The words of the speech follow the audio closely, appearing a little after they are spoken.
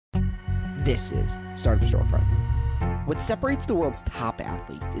This is Startup Storefront. What separates the world's top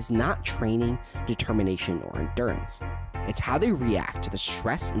athletes is not training, determination, or endurance. It's how they react to the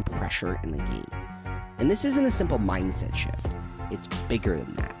stress and pressure in the game. And this isn't a simple mindset shift. It's bigger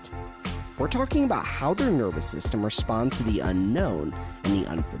than that. We're talking about how their nervous system responds to the unknown and the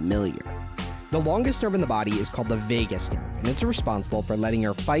unfamiliar. The longest nerve in the body is called the vagus nerve, and it's responsible for letting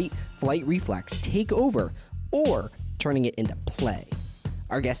your fight-flight reflex take over or turning it into play.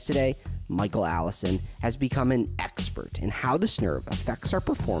 Our guest today, Michael Allison, has become an expert in how this nerve affects our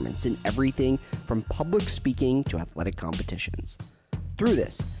performance in everything from public speaking to athletic competitions. Through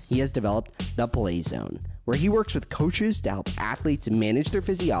this, he has developed the Play Zone, where he works with coaches to help athletes manage their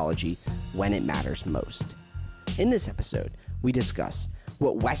physiology when it matters most. In this episode, we discuss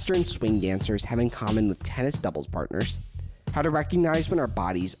what Western swing dancers have in common with tennis doubles partners, how to recognize when our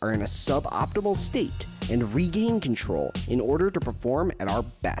bodies are in a suboptimal state and regain control in order to perform at our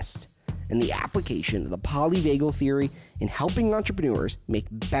best, and the application of the polyvagal theory in helping entrepreneurs make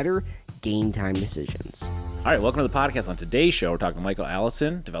better game time decisions. All right, welcome to the podcast. On today's show, we're talking to Michael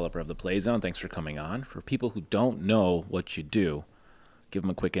Allison, developer of the Play Zone. Thanks for coming on. For people who don't know what you do, give them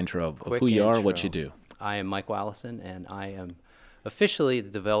a quick intro of who you are, what you do. I am Michael Allison, and I am officially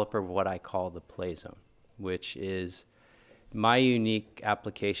the developer of what I call the Play Zone, which is my unique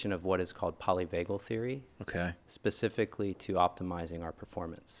application of what is called polyvagal theory, specifically to optimizing our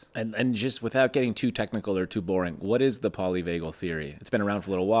performance. And just without getting too technical or too boring, what is the polyvagal theory? It's been around for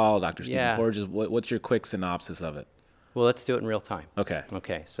a little while. Dr. Stephen Porges, what's your quick synopsis of it? Well, let's do it in real time.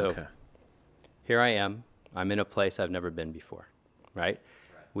 Okay. So here I am. I'm in a place I've never been before, right?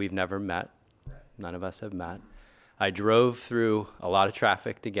 We've never met. None of us have met. I drove through a lot of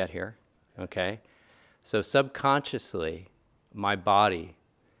traffic to get here, okay? So subconsciously, my body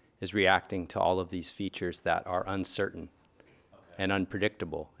is reacting to all of these features that are uncertain and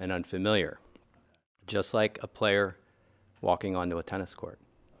unpredictable and unfamiliar, just like a player walking onto a tennis court,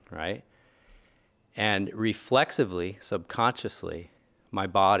 right? And reflexively, subconsciously, my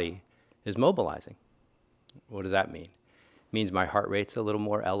body is mobilizing. What does that mean? It means my heart rate's a little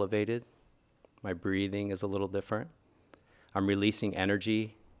more elevated. My breathing is a little different. I'm releasing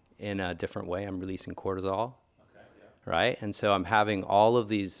energy in a different way. I'm releasing cortisol. Right? And so I'm having all of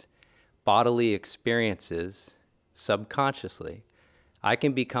these bodily experiences subconsciously. I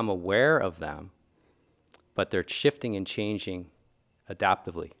can become aware of them, but they're shifting and changing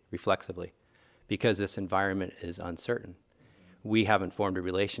adaptively, reflexively, because this environment is uncertain. We haven't formed a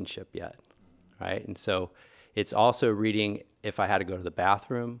relationship yet, right? And so it's also reading if I had to go to the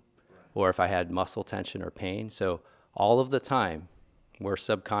bathroom or if I had muscle tension or pain. So all of the time, we're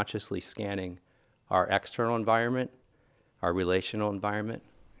subconsciously scanning our external environment, our relational environment,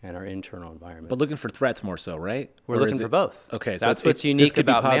 and our internal environment. But looking for threats more so, right? We're looking for both. Okay, so that's what's unique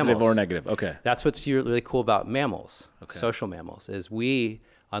about mammals. Positive or negative. Okay. That's what's really cool about mammals, social mammals, is we,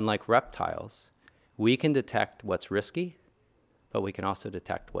 unlike reptiles, we can detect what's risky, but we can also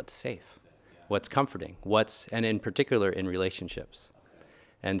detect what's safe, what's comforting, and in particular in relationships.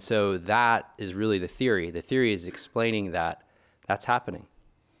 And so that is really the theory. The theory is explaining that that's happening,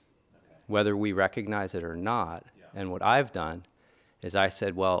 whether we recognize it or not. And what I've done is I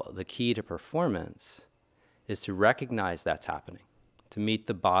said, well, the key to performance is to recognize that's happening, to meet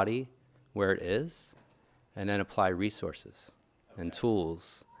the body where it is, and then apply resources and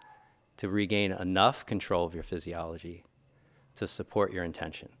tools to regain enough control of your physiology to support your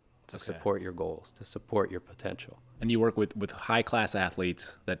intention, to support your goals, to support your potential. And you work with high-class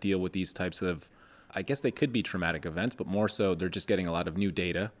athletes that deal with these types of, I guess they could be traumatic events, but more so they're just getting a lot of new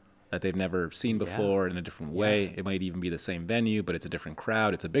data that they've never seen before in a different way. It might even be the same venue, but it's a different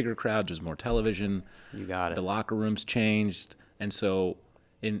crowd. It's a bigger crowd. There's more television. You got it. The locker room's changed. And so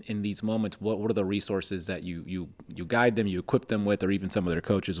in these moments, what are the resources that you guide them, you equip them with, or even some of their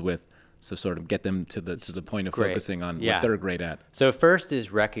coaches with, so sort of get them to the point of focusing on what they're great at? So first is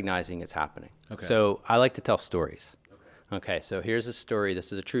recognizing it's happening. So I like to tell stories. Okay, so here's a story.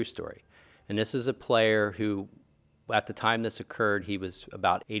 This is a true story. And this is a player who, at the time this occurred, he was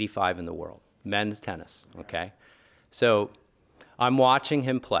about 85 in the world, men's tennis, okay? So I'm watching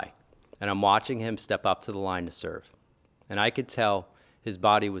him play, and I'm watching him step up to the line to serve. And I could tell his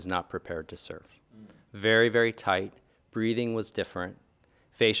body was not prepared to serve. Very, very tight. Breathing was different.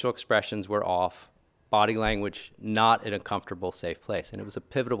 Facial expressions were off. Body language not in a comfortable, safe place. And it was a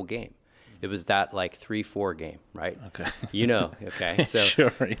pivotal game. It was that like 3-4 game, right? Okay. You know, okay.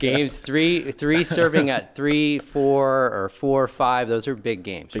 So games three serving at 3-4 or 4-5, those are big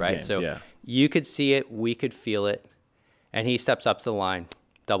games, right? Games, so you could see it, we could feel it, and he steps up to the line,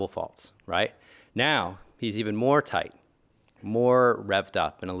 double faults, right? Now he's even more tight. more revved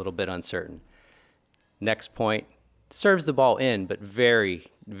up and a little bit uncertain. Next point, serves the ball in, but very,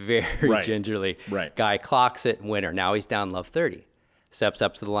 very gingerly. Right. Guy clocks it, winner. Now he's down love 30. Steps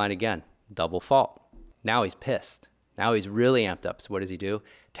up to the line again, double fault. Now he's pissed. Now he's really amped up. So what does he do?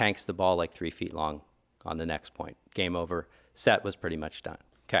 Tanks the ball like 3 feet long on the next point. Game over. Set was pretty much done.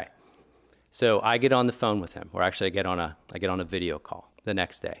 Okay. So I get on the phone with him, or actually I get on a video call the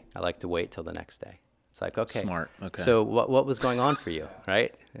next day. I like to wait till the next day. It's like, okay. Smart. Okay. So what was going on for you,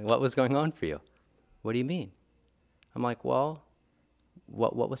 right? What was going on for you? What do you mean? I'm like, well,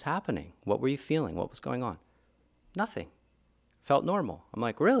 what was happening? What were you feeling? What was going on? Nothing. Felt normal. I'm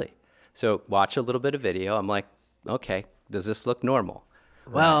like, really? So watch a little bit of video. I'm like, okay, does this look normal?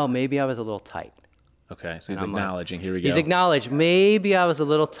 Right. Well, maybe I was a little tight. Okay, so he's acknowledging. Here we go. He's acknowledged, maybe I was a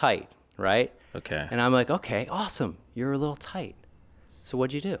little tight, right? Okay. And I'm like, okay, awesome. You're a little tight. So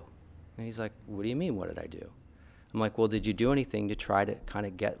what'd you do? And he's like, what do you mean, what did I do? I'm like, well, did you do anything to try to kind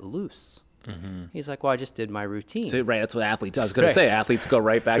of get loose? Mm-hmm. He's like, well, I just did my routine. So, right, that's what athletes do. I was going to say, athletes go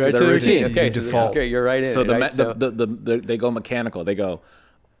right back to their routine. Okay, you so default. great. You're right in. So Right? they go mechanical. They go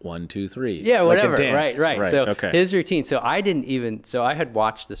 1, 2, 3. Yeah, whatever. Like a dance. Right. So okay. his routine. So I had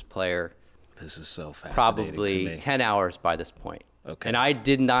watched this player This is so fascinating probably to me. 10 hours by this point. Okay. And I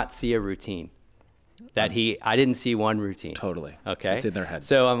did not see a routine. I didn't see one routine. Totally. Okay. It's in their head.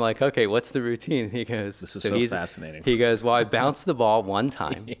 So I'm like, okay, what's the routine? He goes, This is so fascinating. He goes, well, I bounced the ball one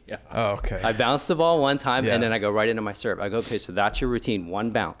time. Yeah. Oh, okay. I bounced the ball one time, Yeah. and then I go right into my serve. I go, okay, so that's your routine,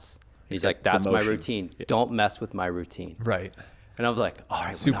 one bounce. He's like, that's my motion. routine. Yeah. Don't mess with my routine. Right. And I was like, all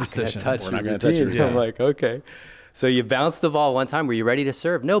right, Superstition. we're not going to touch your routine. So I'm like, okay. So you bounced the ball one time. Were you ready to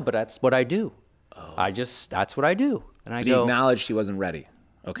serve? No, but that's what I do. Oh. That's what I do. And I But go. he acknowledged he wasn't ready.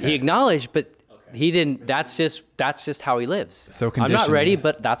 Okay. He acknowledged, but he didn't. That's just how he lives. So I'm not conditioned. ready,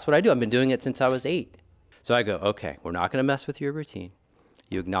 but that's what I do. I've been doing it since I was 8. So I go, okay, we're not going to mess with your routine.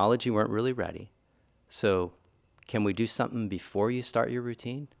 You acknowledge you weren't really ready. So can we do something before you start your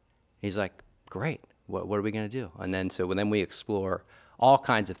routine? He's like, great. What are we going to do? And then we explore all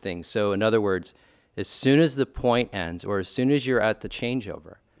kinds of things. So in other words, as soon as the point ends, or as soon as you're at the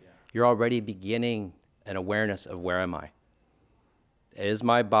changeover, you're already beginning an awareness of where am I? Is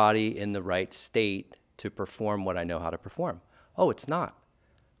my body in the right state to perform what I know how to perform? Oh, it's not.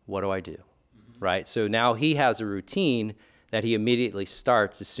 What do I do? Mm-hmm. Right? So now he has a routine that he immediately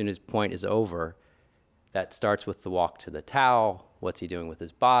starts as soon as point is over. That starts with the walk to the towel. What's he doing with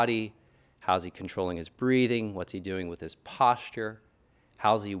his body? How's he controlling his breathing? What's he doing with his posture?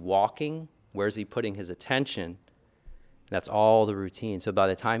 How's he walking? Where's he putting his attention? That's all the routine. So by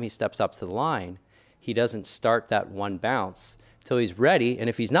the time he steps up to the line, he doesn't start that one bounce till he's ready. And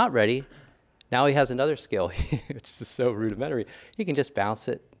if he's not ready, now he has another skill, which is so rudimentary. He can just bounce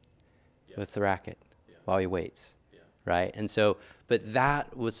it with the racket while he waits, right? And so, but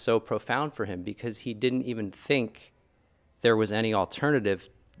that was so profound for him because he didn't even think there was any alternative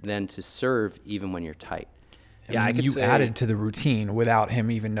than to serve even when you're tight. Yeah, I could you say, added to the routine without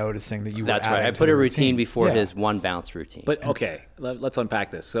him even noticing that you That's were right. adding I to put the a routine before Yeah. his one bounce routine. But okay, let's unpack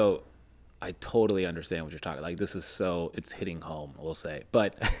this. So I totally understand what you're talking. Like this is so it's hitting home, we'll say.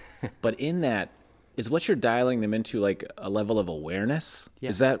 But in that is what you're dialing them into like a level of awareness.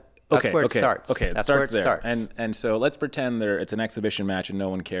 Yes. Is that That's okay? where it okay, starts. Okay, That's starts where it there. starts. And so let's pretend it's an exhibition match and no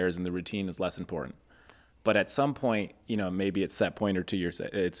one cares and the routine is less important. But at some point, maybe it's set point or 2 years.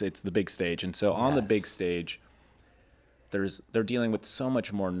 It's the big stage, and so on the big stage, they're dealing with so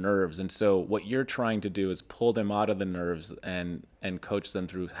much more nerves, and so what you're trying to do is pull them out of the nerves and coach them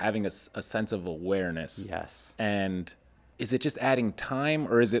through having a sense of awareness. Yes. And is it just adding time,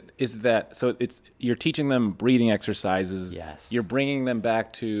 or is that so? You're teaching them breathing exercises. Yes. You're bringing them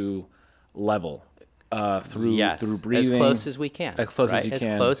back to level. Through breathing. As close as we can. As close as you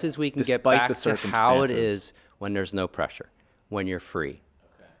can. As close as we can get despite back the to how it circumstances. is when there's no pressure, when you're free.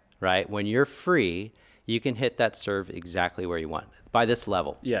 Okay. Right? When you're free, you can hit that serve exactly where you want. By this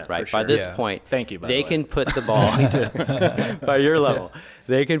level. Yeah, right? for sure. By this Yeah. point, Thank you, by the they way. can put the ball by your level.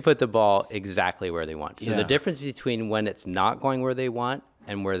 They can put the ball exactly where they want. So Yeah. the difference between when it's not going where they want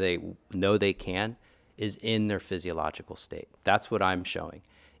and where they know they can is in their physiological state. That's what I'm showing,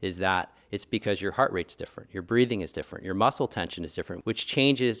 is that it's because your heart rate's different, your breathing is different, your muscle tension is different, which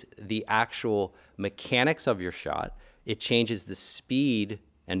changes the actual mechanics of your shot. It changes the speed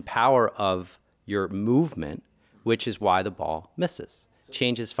and power of your movement, which is why the ball misses.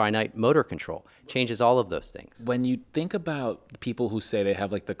 Changes finite motor control, changes all of those things. When you think about people who say they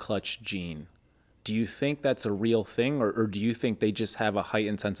have like the clutch gene, do you think that's a real thing, or do you think they just have a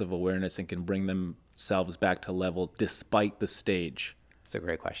heightened sense of awareness and can bring themselves back to level despite the stage? It's a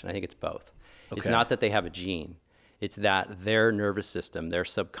great question. I think it's both. It's Okay. not that they have a gene. It's that their nervous system, their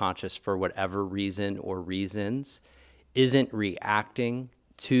subconscious, for whatever reason or reasons, isn't reacting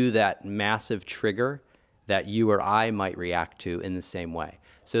to that massive trigger that you or I might react to in the same way.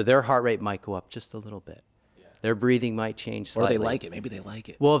 So their heart rate might go up just a little bit. Their breathing might change slightly. Or they like it. Maybe they like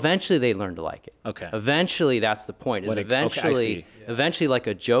it. Well, eventually they learn to like it. Okay. Eventually, that's the point. Is eventually, eventually, like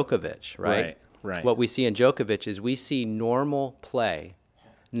a Djokovic, right? Right. What we see in Djokovic is we see normal play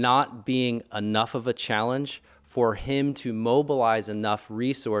not being enough of a challenge for him to mobilize enough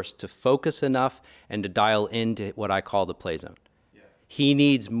resource to focus enough and to dial into what I call the play zone. He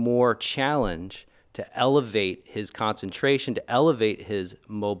needs more challenge to elevate his concentration, to elevate his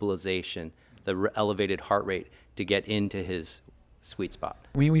mobilization, the elevated heart rate, to get into his sweet spot.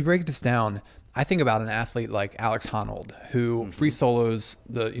 When we break this down, I think about an athlete like Alex Honnold, who free solos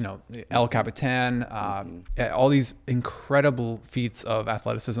the El Capitan, all these incredible feats of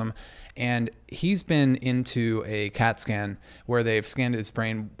athleticism, and he's been into a CAT scan where they've scanned his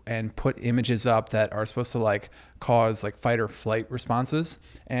brain and put images up that are supposed to like cause like fight or flight responses,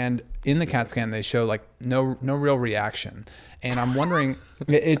 and in the CAT scan they show like no real reaction. And I'm wondering,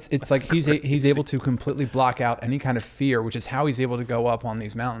 it's like he's able to completely block out any kind of fear, which is how he's able to go up on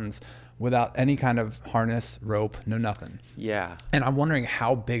these mountains without any kind of harness, rope, no nothing. Yeah. And I'm wondering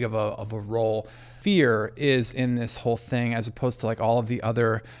how big of a role fear is in this whole thing, as opposed to like all of the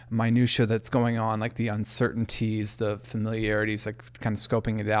other minutia that's going on, like the uncertainties, the familiarities, like kind of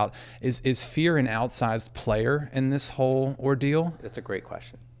scoping it out. Is fear an outsized player in this whole ordeal? That's a great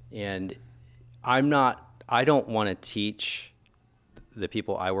question. And I don't want to teach the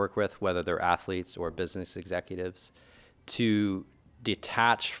people I work with, whether they're athletes or business executives, to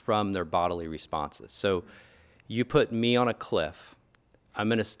detach from their bodily responses. So you put me on a cliff, I'm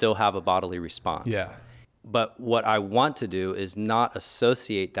going to still have a bodily response. Yeah. But what I want to do is not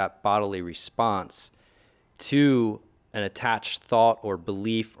associate that bodily response to an attached thought or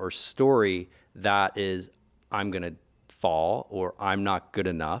belief or story that is, I'm going to fall, or I'm not good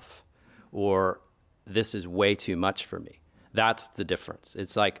enough, or this is way too much for me. That's the difference.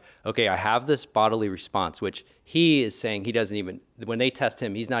 It's like, okay, I have this bodily response, which he is saying he doesn't even, when they test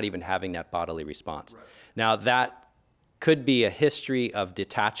him, he's not even having that bodily response. Right. Now, that could be a history of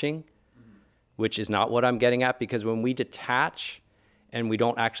detaching, which is not what I'm getting at, because when we detach and we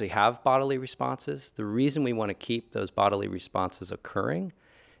don't actually have bodily responses, the reason we want to keep those bodily responses occurring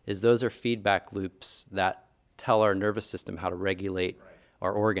is those are feedback loops that tell our nervous system how to regulate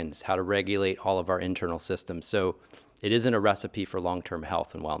our organs, how to regulate all of our internal systems. So it isn't a recipe for long-term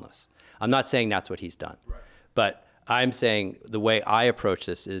health and wellness. I'm not saying that's what he's done, but I'm saying the way I approach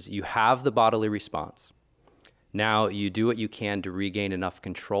this is you have the bodily response. Now you do what you can to regain enough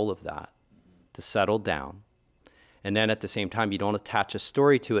control of that, to settle down. And then at the same time, you don't attach a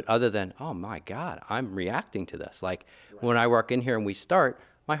story to it other than, oh my God, I'm reacting to this. Like when I walk in here and we start,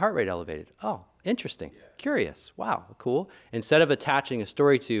 my heart rate elevated. Oh, interesting, curious, wow, cool. Instead of attaching a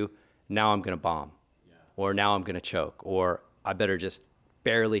story to, now I'm gonna bomb, or now I'm gonna choke, or I better just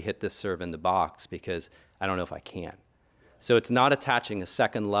barely hit this serve in the box because I don't know if I can. So it's not attaching a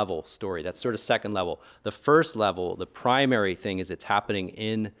second level story. That's sort of second level. The first level, the primary thing is it's happening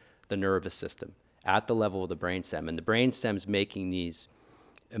in the nervous system at the level of the brainstem. And the brainstem's making these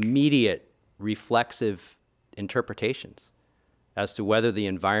immediate reflexive interpretations as to whether the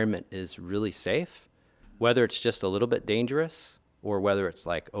environment is really safe, whether it's just a little bit dangerous, or whether it's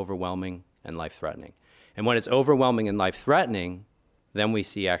like overwhelming and life-threatening. And when it's overwhelming and life-threatening, then we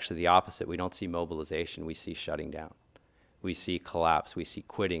see actually the opposite. We don't see mobilization, we see shutting down. We see collapse, we see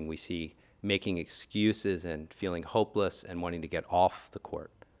quitting, we see making excuses and feeling hopeless and wanting to get off the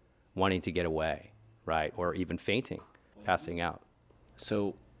court, wanting to get away, right? Or even fainting, passing out.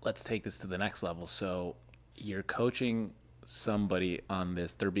 So let's take this to the next level. So you're coaching somebody on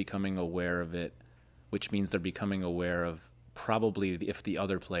this, they're becoming aware of it, which means they're becoming aware of probably if the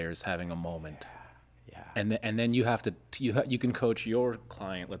other player is having a moment. Yeah. And then you have to, you can coach your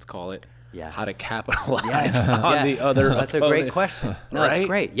client, let's call it, yes. how to capitalize on the other That's opponent, a great question. No, right? That's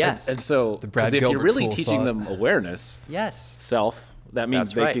great, yes. And so, because if you're really teaching them awareness, yes, self, that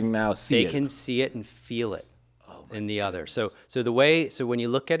means that's they can now see it. They can see it and feel it in the other. So when you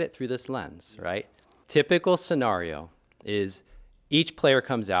look at it through this lens, right? Typical scenario is each player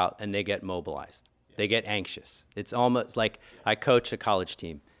comes out and they get mobilized. They get anxious. It's almost like I coach a college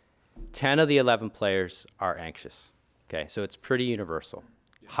team. 10 of the 11 players are anxious. Okay, so it's pretty universal,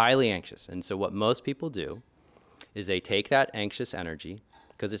 highly anxious. And so what most people do is they take that anxious energy,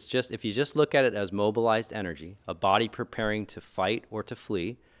 because it's just, if you just look at it as mobilized energy, a body preparing to fight or to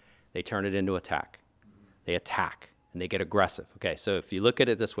flee, they turn it into attack. They attack and they get aggressive. Okay, so if you look at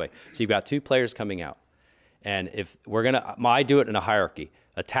it this way, so you've got two players coming out And if we're gonna, I do it in a hierarchy.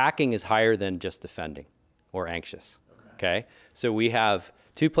 Attacking is higher than just defending or anxious, okay? So we have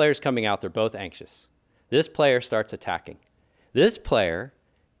 2 players coming out, they're both anxious. This player starts attacking. This player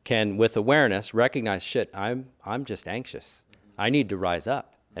can, with awareness, recognize, shit, I'm just anxious. I need to rise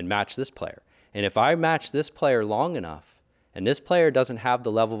up and match this player. And if I match this player long enough, and this player doesn't have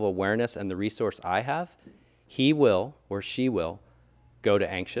the level of awareness and the resource I have, he will or she will go to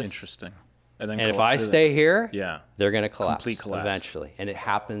anxious. Interesting. And then if I stay here, yeah, they're going to collapse, complete collapse eventually. And it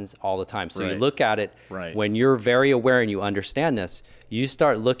happens all the time. So Right. you look at it, Right. when you're very aware and you understand this, you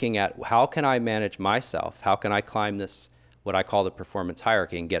start looking at how can I manage myself? How can I climb this, what I call the performance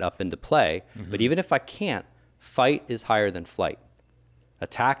hierarchy, and get up into play? But even if I can't, fight is higher than flight.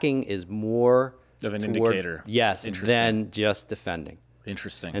 Attacking is more of an indicator. Yes, Interesting. than just defending.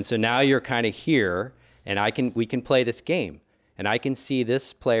 Interesting. And so now you're kind of here, and we can play this game, and I can see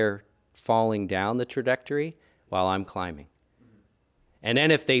this player falling down the trajectory while I'm climbing. And then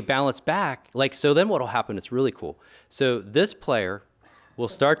if they balance back, like, so then what'll happen, it's really cool. So this player will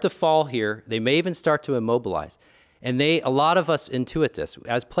start to fall here. They may even start to immobilize. And a lot of us intuit this.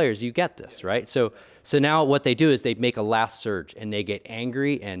 As players, you get this, right? So now what they do is they make a last surge, and they get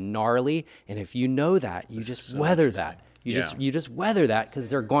angry and gnarly. And if you know that, you just weather that. You just weather that, because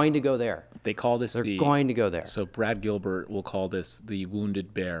they're going to go there. They call this They're going to go there. So Brad Gilbert will call this the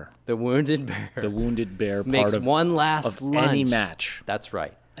wounded bear. The wounded bear. The wounded bear Makes part of, one last of any lunge. match. That's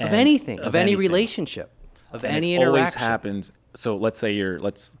right. And of anything, of any anything. relationship, of And any it interaction. always happens. So let's say you're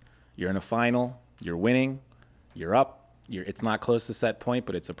in a final, you're winning, you're up, it's not close to set point,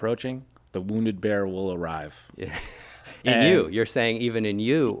 but it's approaching. The wounded bear will arrive. Yeah. And You're saying even in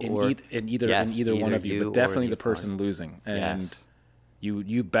you, in either one of you, but definitely the person losing. And Yes.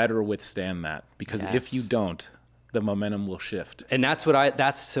 you better withstand that, because if you Yes. don't, the momentum will shift. And that's what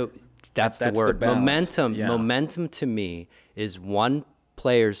that's the the word. balance. Momentum. Yeah. Momentum to me is one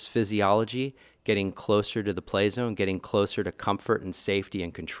player's physiology getting closer to the play zone, getting closer to comfort and safety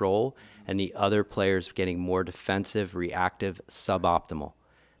and control, and the other players getting more defensive, reactive, suboptimal.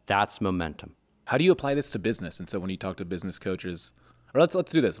 That's momentum. How do you apply this to business? And so when you talk to business coaches, or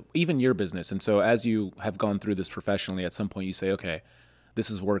let's do this, even your business. And so as you have gone through this professionally, at some point you say, okay, this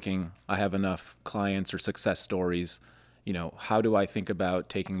is working. I have enough clients or success stories. How do I think about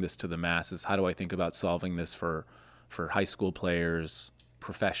taking this to the masses? How do I think about solving this for high school players,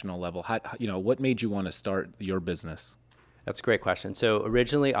 professional level? What made you want to start your business? That's a great question. So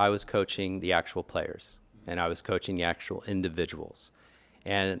originally I was coaching the actual players, and I was coaching the actual individuals.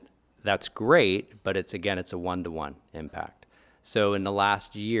 And that's great, but it's a one-to-one impact. So in the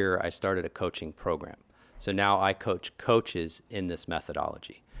last year, I started a coaching program. So now I coach coaches in this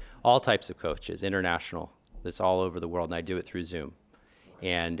methodology, all types of coaches, international, that's all over the world, and I do it through Zoom.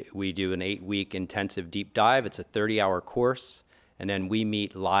 And we do an 8-week intensive deep dive. It's a 30-hour course, and then we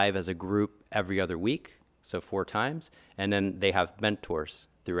meet live as a group every other week, so 4 times, and then they have mentors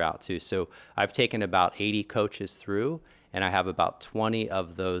throughout too. So I've taken about 80 coaches through, and I have about 20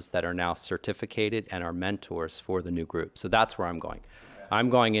 of those that are now certificated and are mentors for the new group. So that's where I'm going. I'm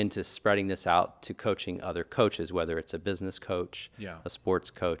going into spreading this out to coaching other coaches, whether it's a business coach, a sports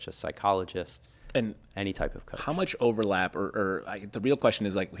coach, a psychologist, and any type of coach. How much overlap, the real question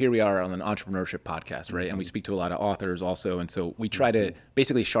is, like, here we are on an entrepreneurship podcast, right? And we speak to a lot of authors also. And so we try to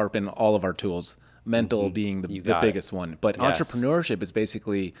basically sharpen all of our tools, mental being the biggest one. But entrepreneurship is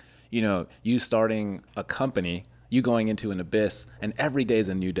basically, you starting a company, you going into an abyss, and every day is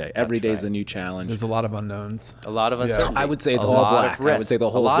a new day. Every day is a new challenge. There's a lot of unknowns. A lot of uncertainty. I would say it's all black. I would say the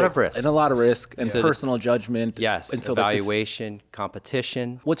whole thing. A lot thing. of risk. And a lot of risk and personal judgment. Yes, and so evaluation,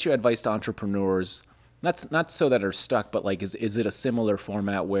 competition. What's your advice to entrepreneurs? Not so that are stuck, but like, is it a similar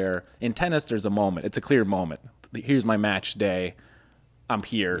format where in tennis there's a moment? It's a clear moment. Here's my match day. I'm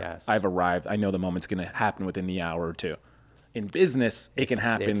here. Yes. I've arrived. I know the moment's going to happen within the hour or two. In business, it can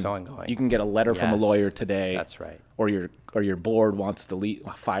happen. It's ongoing. You can get a letter from a lawyer today. That's right. Or your board wants to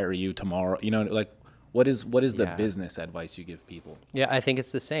fire you tomorrow. What is the business advice you give people? Yeah, I think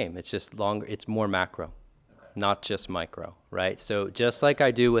it's the same. It's just longer. It's more macro, not just micro, right? So just like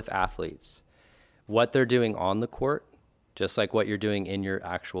I do with athletes, what they're doing on the court, just like what you're doing in your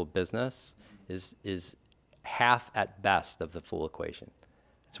actual business, is half at best of the full equation.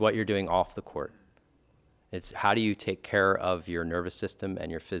 It's what you're doing off the court. It's how do you take care of your nervous system and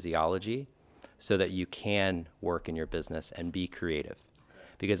your physiology so that you can work in your business and be creative.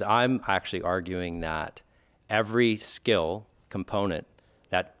 Because I'm actually arguing that every skill component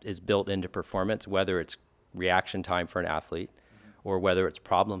that is built into performance, whether it's reaction time for an athlete or whether it's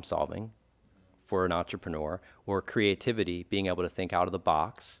problem solving for an entrepreneur or creativity, being able to think out of the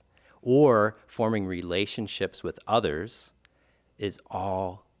box, or forming relationships with others is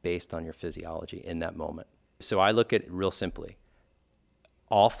all based on your physiology in that moment. So I look at it real simply.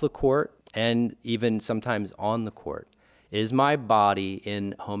 Off the court and even sometimes on the court, is my body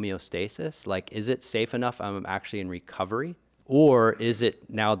in homeostasis? Like, is it safe enough I'm actually in recovery? Or is it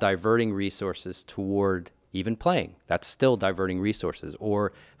now diverting resources toward even playing? That's still diverting resources,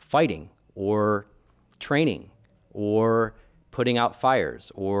 or fighting, or training, or putting out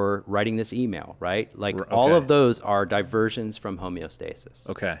fires, or writing this email, right? Like all of those are diversions from homeostasis.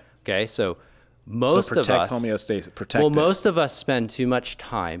 Okay, so most of us homeostasis. Most of us spend too much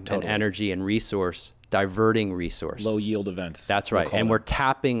time and energy and resource diverting resource. Low yield events. That's right. And we're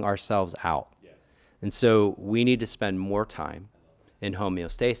tapping ourselves out. Yes. And so we need to spend more time in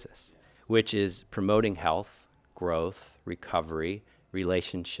homeostasis, which is promoting health, growth, recovery,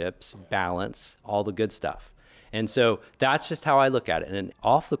 relationships, balance, all the good stuff. And so that's just how I look at it. And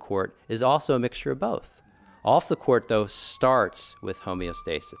off the court is also a mixture of both. Off the court, though, starts with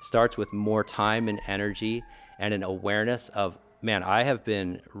homeostasis, starts with more time and energy and an awareness of, man, I have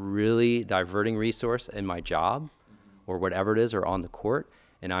been really diverting resource in my job or whatever it is, or on the court,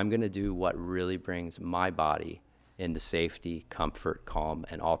 and I'm going to do what really brings my body into safety, comfort, calm,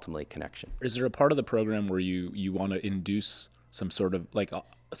 and ultimately connection. Is there a part of the program where you want to induce some sort of, like,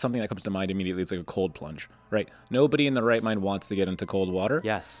 something that comes to mind immediately? It's like a cold plunge, right? Nobody in the right mind wants to get into cold water.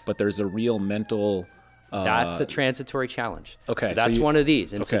 Yes. But there's a real mental... that's a transitory challenge. Okay. So that's one of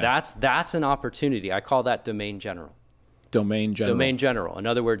these. And so that's an opportunity. I call that domain general. Domain general. Domain general. In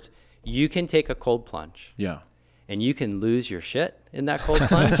other words, you can take a cold plunge. Yeah. And you can lose your shit in that cold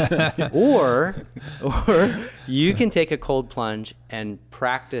plunge. or you can take a cold plunge and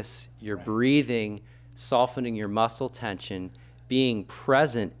practice your breathing, softening your muscle tension, being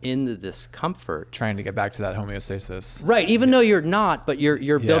present in the discomfort. Trying to get back to that homeostasis. Right. Even though you're not, but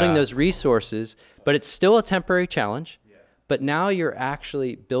you're building those resources, but it's still a temporary challenge. Yeah. But now you're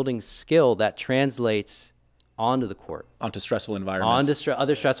actually building skill that translates onto the court. Onto stressful environments. Onto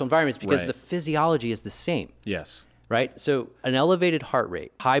other stressful environments, because the physiology is the same. Yes. Right? So an elevated heart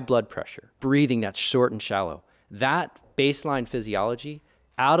rate, high blood pressure, breathing that's short and shallow, that baseline physiology,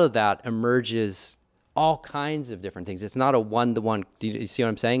 out of that emerges all kinds of different things. It's not a one-to-one. Do you see what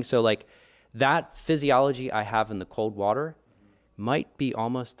I'm saying? So like that physiology I have in the cold water might be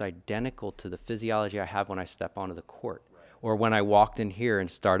almost identical to the physiology I have when I step onto the court, or when I walked in here and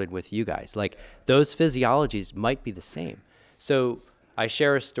started with you guys. Like those physiologies might be the same. So I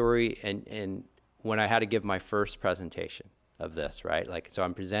share a story, and when I had to give my first presentation of this, right? Like, so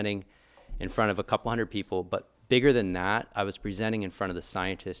I'm presenting in front of a couple hundred people, but bigger than that, I was presenting in front of the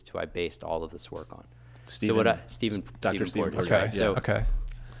scientist who I based all of this work on. Dr. Stephen Porges. Okay. So okay.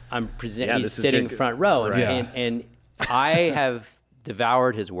 I'm presenting. He's sitting front row, and I have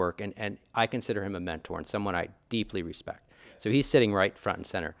devoured his work, and I consider him a mentor and someone I deeply respect. So he's sitting right front and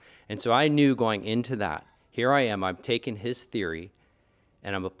center. And so I knew going into that, here I am, I'm taking his theory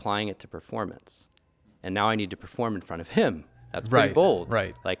and I'm applying it to performance. And now I need to perform in front of him. That's pretty bold.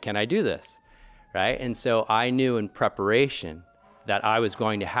 Right. Like, can I do this? Right? And so I knew in preparation that I was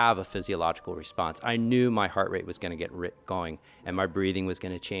going to have a physiological response. I knew my heart rate was going to get going, and my breathing was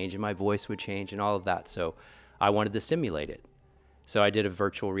going to change, and my voice would change, and all of that. So I wanted to simulate it. So I did a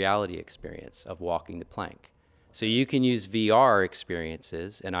virtual reality experience of walking the plank. So you can use VR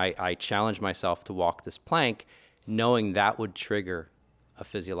experiences, and I challenged myself to walk this plank, knowing that would trigger a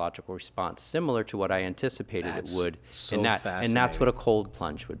physiological response similar to what I anticipated it would. So and fascinating. that's what a cold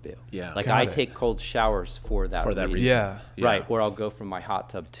plunge would do. Yeah. Like I take cold showers for that reason. Yeah. Right. Or I'll go from my hot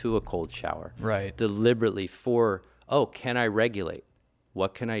tub to a cold shower. Right. Deliberately for, can I regulate?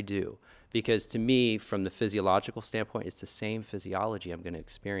 What can I do? Because to me, from the physiological standpoint, it's the same physiology I'm going to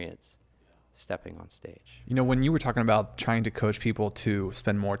experience stepping on stage. You know, when you were talking about trying to coach people to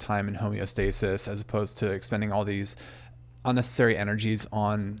spend more time in homeostasis as opposed to expending all these unnecessary energies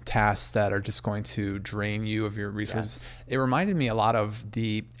on tasks that are just going to drain you of your resources, it reminded me a lot of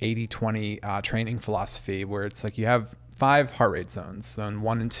the 80-20 training philosophy, where it's like you have 5 heart rate zones. Zone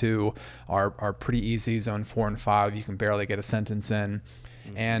 1 and 2 are pretty easy. Zone 4 and 5, you can barely get a sentence in.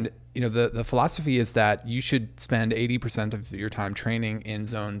 And you know, the philosophy is that you should spend 80% of your time training in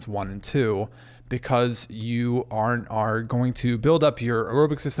zones 1 and 2, because you are going to build up your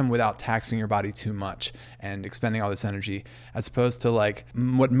aerobic system without taxing your body too much and expending all this energy, as opposed to like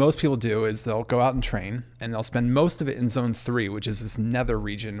what most people do is they'll go out and train and they'll spend most of it in zone 3, which is this nether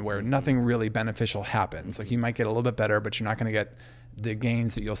region where nothing really beneficial happens. Like you might get a little bit better, but you're not going to get the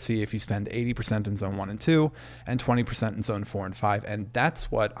gains that you'll see if you spend 80% in zone 1 and 2 and 20% in zone 4 and 5. And that's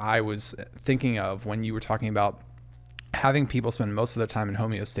what I was thinking of when you were talking about having people spend most of their time in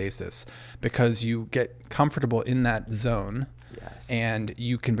homeostasis, because you get comfortable in that zone. Yes. And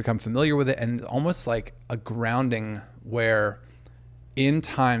you can become familiar with it, and almost like a grounding where in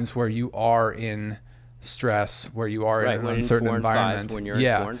times where you are in stress, where you are in an uncertain environment, when you're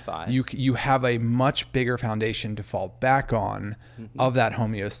in 4 and 5, you have a much bigger foundation to fall back on of that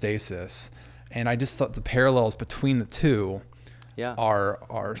homeostasis. And I just thought the parallels between the two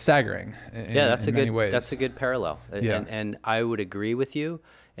are staggering in many ways. That's a good parallel. And I would agree with you.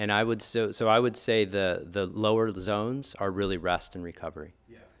 And I would I would say the lower zones are really rest and recovery,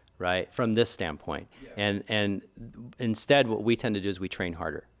 right? From this standpoint. And instead, what we tend to do is we train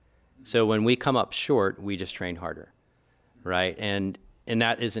harder. So when we come up short, we just train harder, right? And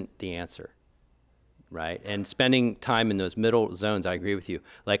that isn't the answer, right? And spending time in those middle zones, I agree with you.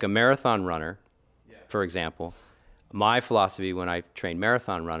 Like a marathon runner, for example, my philosophy when I train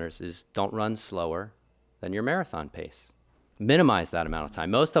marathon runners is don't run slower than your marathon pace. Minimize that amount of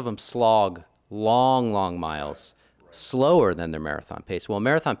time. Most of them slog long miles slower than their marathon pace. Well,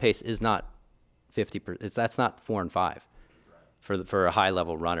 marathon pace is not 50%. That's not 4 and 5 for a high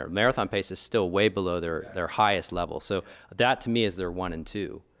level runner. Marathon pace is still way below their highest level. So that to me is their 1 and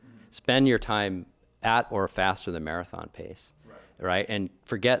 2. Spend your time at or faster than marathon pace, right? And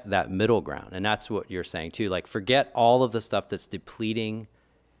forget that middle ground. And that's what you're saying too. Like forget all of the stuff that's depleting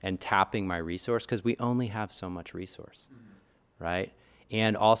and tapping my resource, because we only have so much resource, right?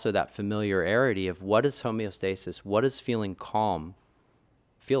 And also that familiarity of what is homeostasis, what does feeling calm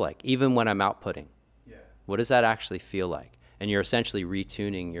feel like, even when I'm outputting. What does that actually feel like? And you're essentially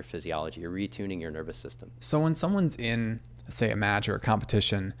retuning your physiology, you're retuning your nervous system. So when someone's in, say, a match or a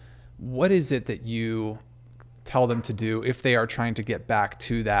competition, what is it that you tell them to do if they are trying to get back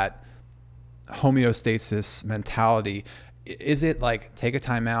to that homeostasis mentality? Is it like take a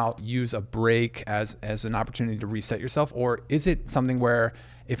time out, use a break as an opportunity to reset yourself? Or is it something where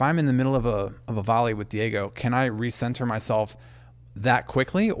if I'm in the middle of a volley with Diego, can I recenter myself that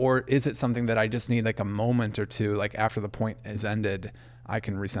quickly? Or is it something that I just need like a moment or two, like after the point is ended, I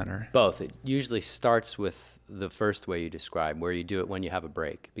can recenter? Both. It usually starts with the first way you describe, where you do it when you have a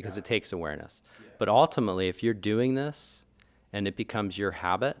break, because it takes awareness. But ultimately, if you're doing this and it becomes your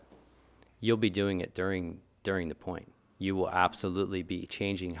habit, you'll be doing it during the point. You will absolutely be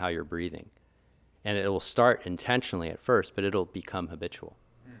changing how you're breathing. And it will start intentionally at first, but it'll become habitual.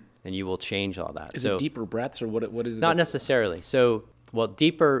 And you will change all that. Is it deeper breaths, or what is it? Not necessarily. So, well,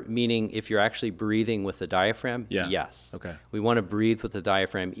 deeper meaning if you're actually breathing with the diaphragm, yes. Okay. We want to breathe with the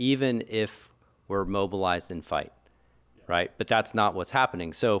diaphragm even if we're mobilized in fight, right? But that's not what's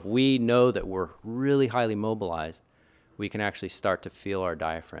happening. So if we know that we're really highly mobilized, we can actually start to feel our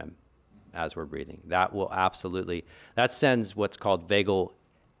diaphragm as we're breathing. That will absolutely, that sends what's called vagal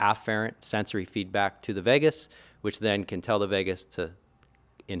afferent sensory feedback to the vagus, which then can tell the vagus to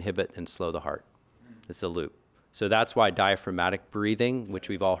inhibit and slow the heart. It's a loop. So that's why diaphragmatic breathing, which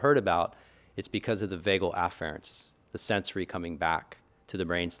we've all heard about, it's because of the vagal afferents, the sensory coming back to the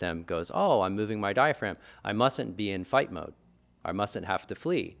brainstem goes, oh, I'm moving my diaphragm. I mustn't be in fight mode. I mustn't have to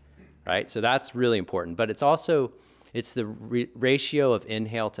flee, right? So that's really important. But it's also, it's the ratio of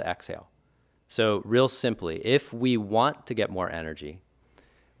inhale to exhale. So real simply, if we want to get more energy,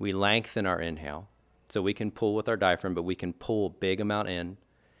 we lengthen our inhale. So we can pull with our diaphragm, but we can pull a big amount in,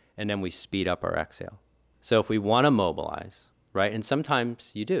 and then we speed up our exhale. So if we want to mobilize, right? And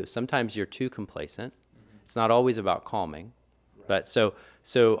sometimes you do. Sometimes you're too complacent. It's not always about calming. But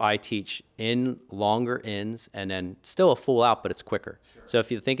so I teach in longer ins and then still a full out, but it's quicker. Sure. So if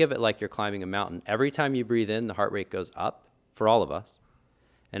you think of it like you're climbing a mountain, every time you breathe in, the heart rate goes up for all of us.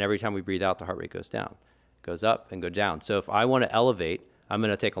 And every time we breathe out, the heart rate goes down. It goes up and go down. So if I want to elevate, I'm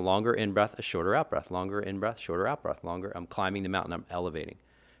going to take a longer in-breath, a shorter out-breath, longer in-breath, shorter out-breath, longer. I'm climbing the mountain, I'm elevating.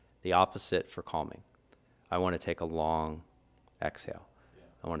 The opposite for calming. I want to take a long exhale.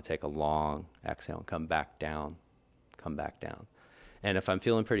 I want to take a long exhale and come back down, come back down. And if I'm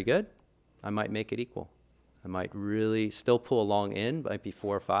feeling pretty good, I might make it equal. I might really still pull a long in, might be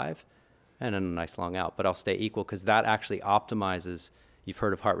 4 or 5, and then a nice long out. But I'll stay equal because that actually optimizes, you've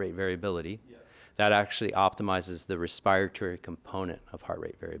heard of heart rate variability. Yes. That actually optimizes the respiratory component of heart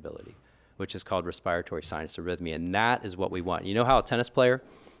rate variability, which is called respiratory sinus arrhythmia. And that is what we want. You know how a tennis player,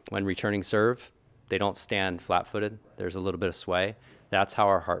 when returning serve, they don't stand flat-footed? There's a little bit of sway. That's how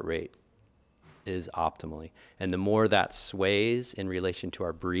our heart rate is optimally. And the more that sways in relation to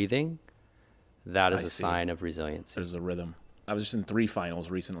our breathing, that is a sign of resilience. There's a rhythm. I was just in 3 finals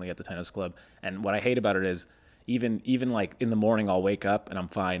recently at the tennis club, and what I hate about it is even like in the morning, I'll wake up and I'm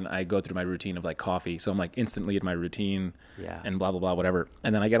fine. I go through my routine of like coffee. So I'm like instantly in my routine and blah, blah, blah, whatever.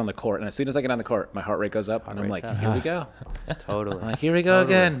 And then I get on the court. And as soon as I get on the court, my heart rate goes up. And I'm like, here we go. Totally. I'm like, here we go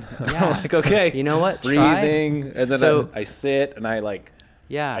again. Yeah. I'm like, okay. You know what? Breathing. And then I sit and I like,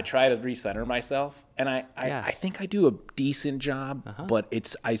 I try to recenter myself. And I think I do a decent job, but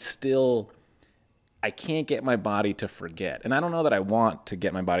I can't get my body to forget. And I don't know that I want to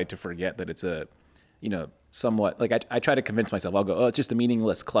get my body to forget that it's a, somewhat, like I try to convince myself, I'll go, oh, it's just a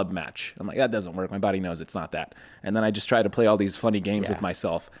meaningless club match. I'm like, that doesn't work. My body knows it's not that. And then I just try to play all these funny games with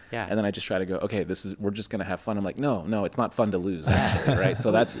myself. Yeah. And then I just try to go, okay, we're just going to have fun. I'm like, no, it's not fun to lose, actually, right?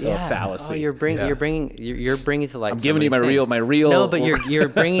 So that's the fallacy. Oh, you're bringing to light. I'm giving you my real. No, but you're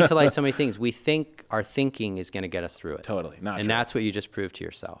bringing to light so many things. We think our thinking is going to get us through it. Totally, not and true. That's what you just proved to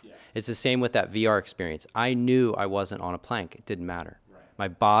yourself. Yeah. It's the same with that VR experience. I knew I wasn't on a plank. It didn't matter. Right. My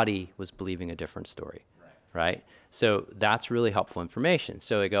body was believing a different story. Right? So that's really helpful information.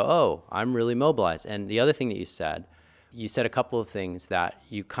 So I go, oh, I'm really mobilized. And the other thing that you said a couple of things that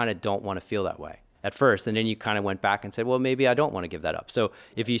you kind of don't want to feel that way at first. And then you kind of went back and said, well, maybe I don't want to give that up. So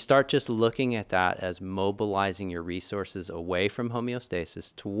if you start just looking at that as mobilizing your resources away from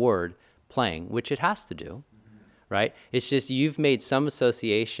homeostasis toward playing, which it has to do, right? It's just you've made some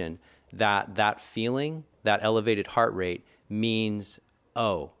association that feeling, that elevated heart rate means,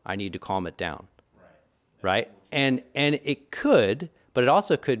 oh, I need to calm it down. Right? And it could, but it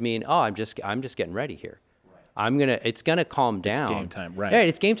also could mean, oh, I'm just getting ready here. Right. It's gonna calm down. It's game time, right? Yeah,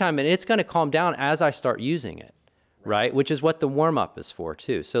 it's game time, and it's gonna calm down as I start using it, right? Which is what the warm up is for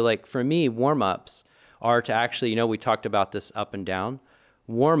too. So like for me, warm ups are to actually, we talked about this up and down.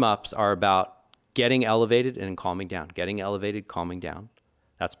 Warm ups are about getting elevated and calming down, getting elevated, calming down.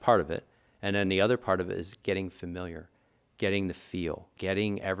 That's part of it, and then the other part of it is getting familiar, getting the feel,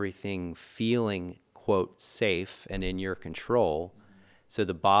 getting everything feeling, quote, safe and in your control, so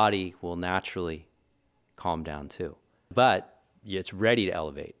the body will naturally calm down too. But it's ready to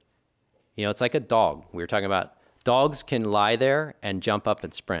elevate. It's like a dog. We were talking about dogs can lie there and jump up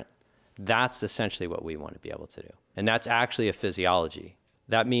and sprint. That's essentially what we want to be able to do. And that's actually a physiology.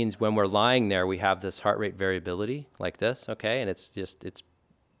 That means when we're lying there, we have this heart rate variability like this, okay? And it's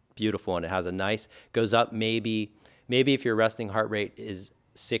beautiful, and it has a nice, goes up maybe if your resting heart rate is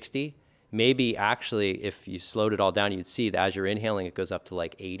 60, maybe actually if you slowed it all down, you'd see that as you're inhaling, it goes up to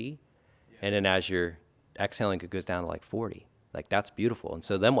like 80. Yeah. And then as you're exhaling, it goes down to like 40. Like that's beautiful. And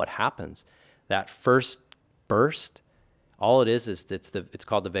so then what happens, that first burst, all it is it's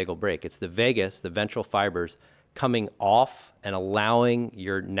called the vagal brake. It's the vagus, the ventral fibers coming off and allowing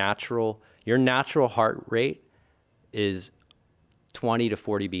your natural heart rate is 20 to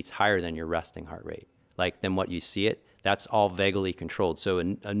 40 beats higher than your resting heart rate, like than what you see it. That's all vagally controlled. So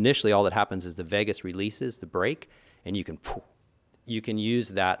initially, all that happens is the vagus releases the brake, and you can use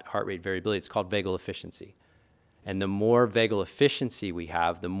that heart rate variability. It's called vagal efficiency. And the more vagal efficiency we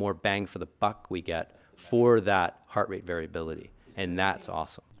have, the more bang for the buck we get for that heart rate variability. And that's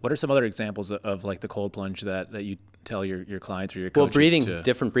awesome. What are some other examples of like the cold plunge that you tell your clients or your coaches? Well,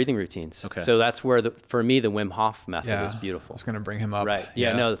 different breathing routines. Okay. So that's where, for me, the Wim Hof method is beautiful. I was going to bring him up. Right.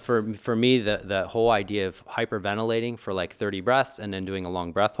 Yeah, no, for me, the whole idea of hyperventilating for like 30 breaths and then doing a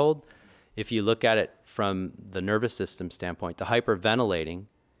long breath hold, if you look at it from the nervous system standpoint, the hyperventilating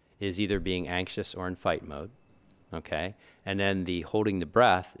is either being anxious or in fight mode, okay? And then the holding the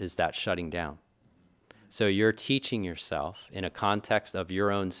breath is that shutting down. So you're teaching yourself in a context of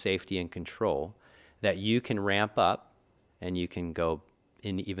your own safety and control that you can ramp up and you can go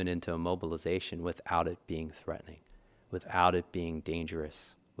even into immobilization without it being threatening, without it being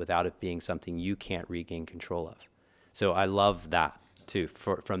dangerous, without it being something you can't regain control of. So I love that too,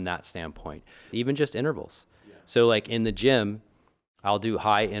 from that standpoint. Even just intervals. Yeah. So like in the gym, I'll do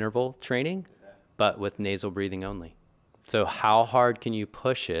high interval training, but with nasal breathing only. So how hard can you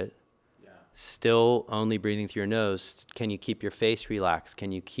push it? Still only breathing through your nose. Can you keep your face relaxed?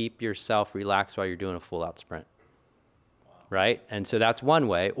 Can you keep yourself relaxed while you're doing a full out sprint? Wow. Right? And so that's one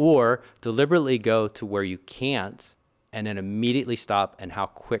way. Or deliberately go to where you can't and then immediately stop, and how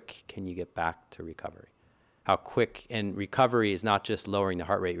quick can you get back to recovery? How quick, and recovery is not just lowering the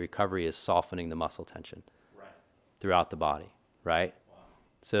heart rate, recovery is softening the muscle tension throughout the body, right? Wow.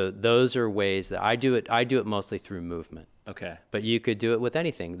 So those are ways that I do it mostly through movement. Okay. But you could do it with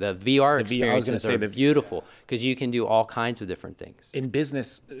anything. The VR experiences are beautiful because you can do all kinds of different things. In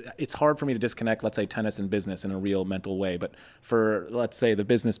business, it's hard for me to disconnect, let's say, tennis and business in a real mental way. But for, let's say, the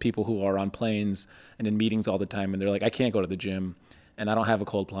business people who are on planes and in meetings all the time, and they're like, I can't go to the gym. and I don't have a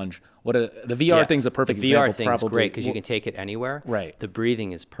cold plunge. The VR thing's a perfect the VR example. thing Probably is great because you can take it anywhere. Right. The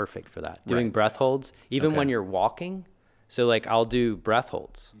breathing is perfect for that. Doing breath holds, even when you're walking. So like I'll do breath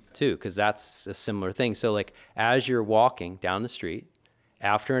holds too, because that's a similar thing. So like as you're walking down the street,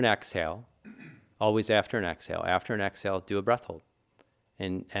 after an exhale, always after an exhale, do a breath hold,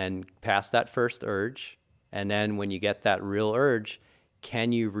 and pass that first urge. And then when you get that real urge,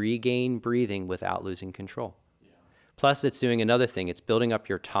 can you regain breathing without losing control? Plus, it's doing another thing. It's building up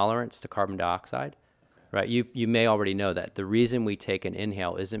your tolerance to carbon dioxide, right? You may already know that. The reason we take an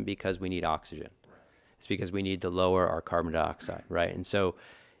inhale isn't because we need oxygen. It's because we need to lower our carbon dioxide, right? And so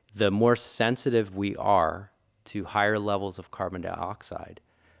the more sensitive we are to higher levels of carbon dioxide,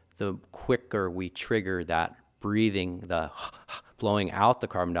 the quicker we trigger that breathing, the blowing out the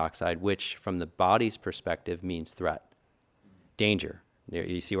carbon dioxide, which from the body's perspective means threat, danger.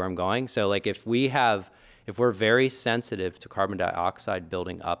 You see where I'm going? So like if we're very sensitive to carbon dioxide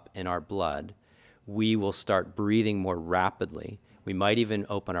building up in our blood, we will start breathing more rapidly. We might even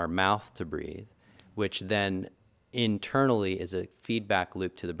open our mouth to breathe, which then internally is a feedback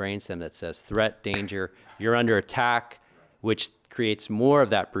loop to the brainstem that says threat, danger, you're under attack, which creates more of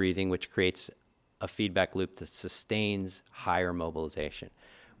that breathing, which creates a feedback loop that sustains higher mobilization.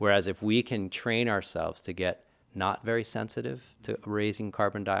 Whereas if we can train ourselves to get not very sensitive to raising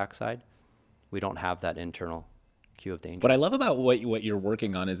carbon dioxide, we don't have that internal cue of danger. What I love about what you're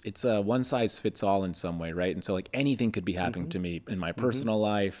working on is it's a one size fits all in some way, right? And so like anything could be happening to me in my personal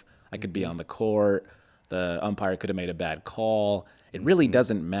life. I could be on the court. The umpire could have made a bad call. It really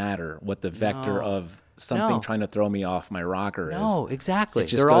doesn't matter what the vector of something trying to throw me off my rocker is. No, exactly.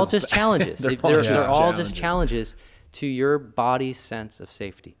 They're all just challenges. They're all just challenges to your body's sense of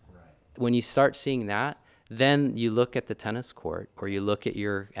safety. Right. When you start seeing that, then you look at the tennis court or you look at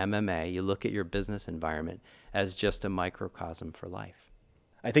your MMA, you look at your business environment as just a microcosm for life.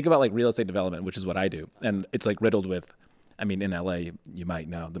 I think about like real estate development, which is what I do. And it's like riddled with, I mean, in LA, you might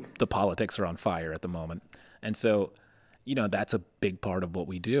know the politics are on fire at the moment. And so, you know, that's a big part of what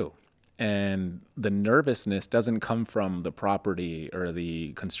we do. And the nervousness doesn't come from the property or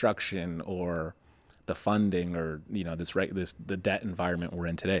the construction or the funding or, you know, the debt environment we're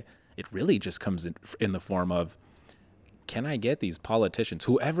in today. It really just comes in the form of, can I get these politicians,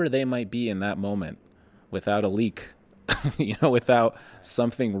 whoever they might be in that moment, without a leak, you know, without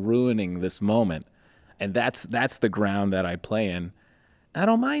something ruining this moment? And that's the ground that I play in. I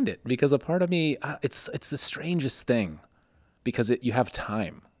don't mind it because a part of me, it's the strangest thing because you have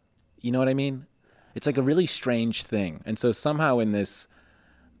time. You know what I mean? It's like a really strange thing. And so somehow in this,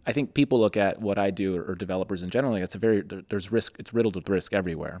 I think people look at what I do or developers in general, there's risk, it's riddled with risk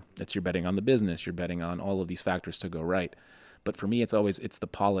everywhere. You're betting on the business, you're betting on all of these factors to go right. But for me, it's the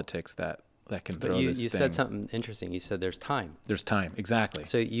politics that can throw this thing. You said something interesting. You said there's time. There's time, exactly.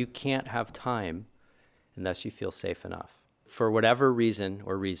 So you can't have time unless you feel safe enough. For whatever reason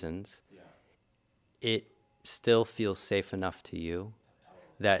or reasons, it still feels safe enough to you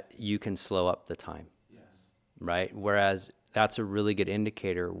that you can slow up the time, right? Whereas that's a really good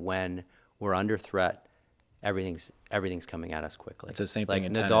indicator when we're under threat, everything's coming at us quickly. It's the same thing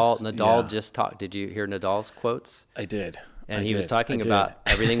in Nadal, tennis. Nadal just talked. Did you hear Nadal's quotes? I did. And he was talking about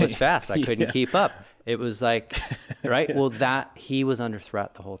everything was fast. I couldn't keep up. It was like, right? Well, he was under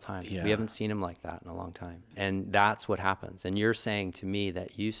threat the whole time. Yeah. We haven't seen him like that in a long time. And that's what happens. And you're saying to me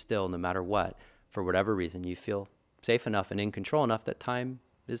that you still, no matter what, for whatever reason, you feel safe enough and in control enough that time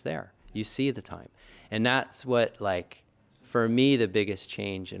is there. You see the time. And that's what, like, for me, the biggest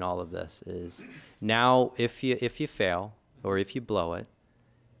change in all of this is now if you fail or if you blow it,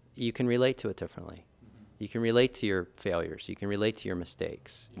 you can relate to it differently. You can relate to your failures. You can relate to your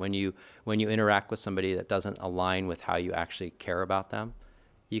mistakes. When you interact with somebody that doesn't align with how you actually care about them,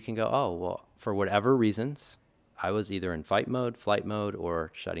 you can go, oh, well, for whatever reasons, I was either in fight mode, flight mode,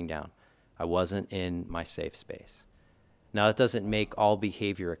 or shutting down. I wasn't in my safe space. Now, that doesn't make all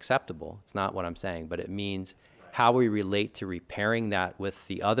behavior acceptable. It's not what I'm saying, but it means how we relate to repairing that with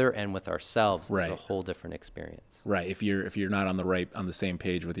the other and with ourselves is a whole different experience. Right. If you're not on the same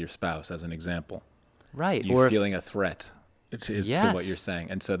page with your spouse, as an example. Right. You're feeling a threat to what you're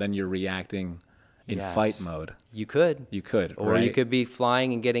saying. And so then you're reacting in fight mode. You could. Or you could be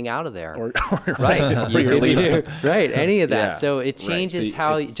flying and getting out of there. Right. You're leaving. Right. Any of that. Yeah. So it changes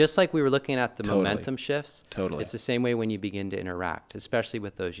just like we were looking at the momentum shifts. Totally. It's the same way when you begin to interact, especially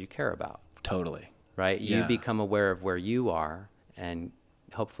with those you care about. Totally. Right. You become aware of where you are and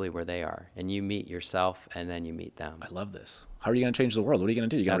hopefully where they are, and you meet yourself, and then you meet them. I love this. How are you going to change the world? What are you going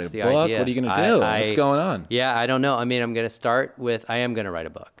to do? You going to That's write a the book? idea. What are you going to do? What's going on? Yeah, I don't know. I mean, I'm going to start with, I am going to write a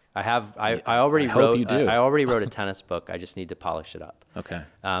book. I already wrote a tennis book. I just need to polish it up. Okay.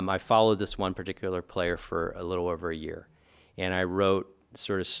 I followed this one particular player for a little over a year, and I wrote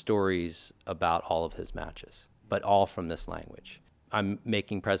sort of stories about all of his matches, but all from this language. I'm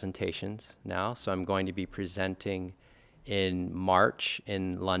making presentations now, so I'm going to be presenting in March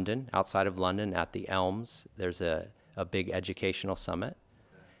in London, outside of London at the Elms. There's a big educational summit.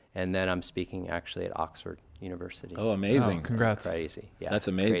 And then I'm speaking actually at Oxford University. Oh, amazing. Oh, congrats. Crazy. Yeah. That's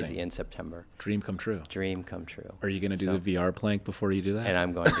amazing. Crazy in September. Dream come true. Dream come true. Are you going to do the VR plank before you do that? And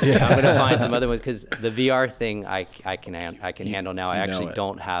I'm going to. I'm going to find some other ones, because the VR thing I can handle now. I actually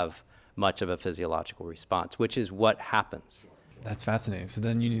don't have much of a physiological response, which is what happens. That's fascinating. So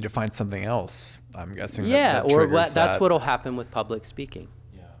then you need to find something else, I'm guessing. Yeah, that's what'll happen with public speaking,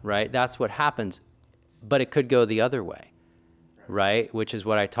 right? That's what happens, but it could go the other way, right? Which is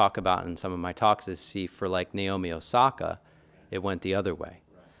what I talk about in some of my talks is, see, for like Naomi Osaka, it went the other way.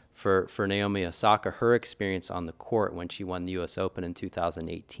 For Naomi Osaka, her experience on the court when she won the US Open in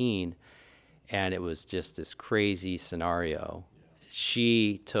 2018, and it was just this crazy scenario.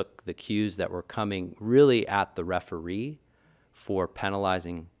 She took the cues that were coming really at the referee for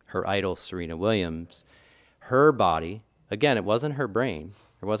penalizing her idol, Serena Williams. Her body, again, it wasn't her brain,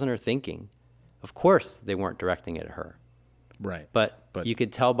 it wasn't her thinking. Of course, they weren't directing it at her. Right. But you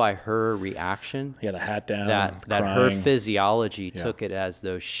could tell by her reaction, the hat down, that her physiology took it as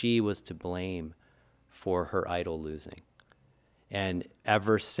though she was to blame for her idol losing. And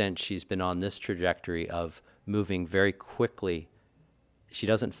ever since, she's been on this trajectory of moving very quickly. She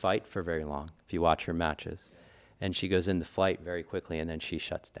doesn't fight for very long, if you watch her matches. And she goes into flight very quickly, and then she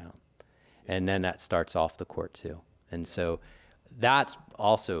shuts down. And then that starts off the court too. And so that's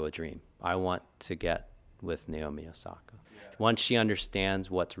also a dream I want to get with Naomi Osaka. Once she understands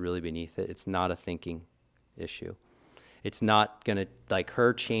what's really beneath it, it's not a thinking issue. It's not going to, like,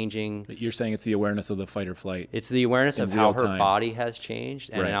 her changing. But you're saying it's the awareness of the fight or flight. It's the awareness of how her time. body has changed.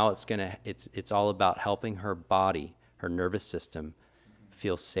 And Right. now it's all about helping her body, her nervous system,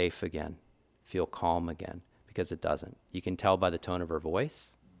 feel safe again, feel calm again, because it doesn't. You can tell by the tone of her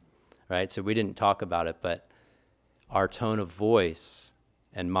voice, right? So we didn't talk about it, but our tone of voice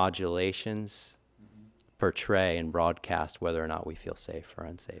and modulations portray and broadcast whether or not we feel safe or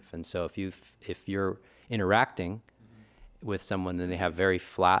unsafe. And so if you're interacting with someone and they have very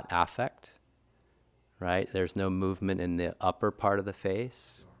flat affect, right? There's no movement in the upper part of the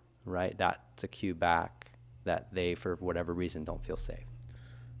face, right? That's a cue back that they, for whatever reason, don't feel safe.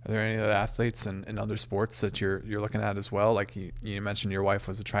 Are there any other athletes in other sports that you're looking at as well? Like you mentioned your wife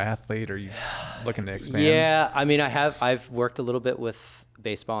was a triathlete. Are you looking to expand? Yeah, I mean, I've worked a little bit with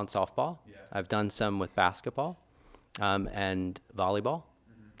baseball and softball. Yeah. I've done some with basketball and volleyball.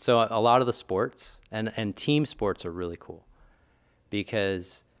 Mm-hmm. So a lot of the sports and team sports are really cool,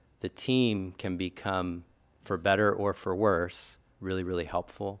 because the team can become, for better or for worse, really, really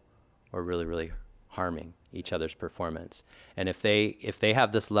helpful or really, really harming each other's performance. And if they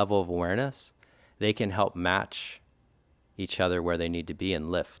have this level of awareness, they can help match each other where they need to be and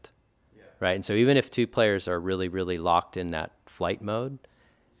lift. Yeah. Right? And so even if two players are really, really locked in that flight mode,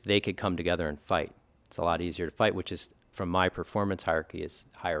 they could come together and fight. It's a lot easier to fight, which is, from my performance hierarchy, is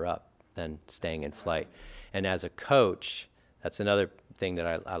higher up than staying in flight. And as a coach, that's another thing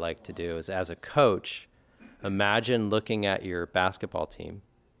that I like to do, is as a coach, imagine looking at your basketball team,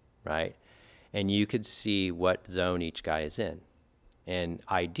 right? And you could see what zone each guy is in. And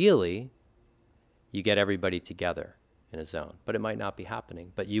ideally, you get everybody together in a zone, but it might not be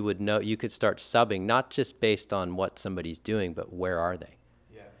happening. But you would know, you could start subbing, not just based on what somebody's doing, but where are they?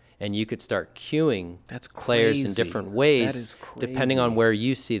 Yeah. And you could start cueing players in different ways, depending on where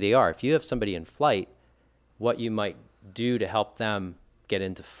you see they are. If you have somebody in flight, what you might do to help them get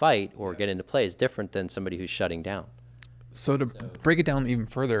into fight or get into play is different than somebody who's shutting down. So to break it down even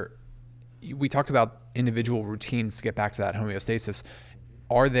further, we talked about individual routines to get back to that homeostasis.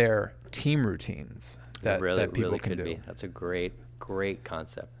 Are there team routines that people can do? That's a great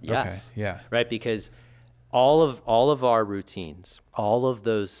concept. Yes. Okay. Yeah. Right, because all of our routines, all of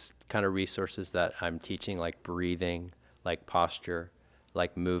those kind of resources that I'm teaching, like breathing, like posture,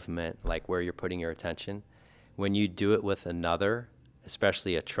 like movement, like where you're putting your attention, when you do it with another,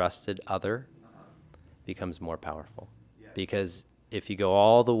 especially a trusted other, becomes more powerful. Yeah. Because if you go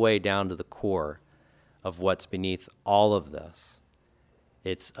all the way down to the core of what's beneath all of this,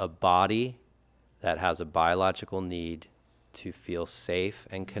 it's a body that has a biological need to feel safe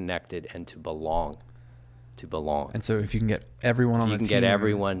and connected and to belong to belong. And so if you can get everyone on the team. You can get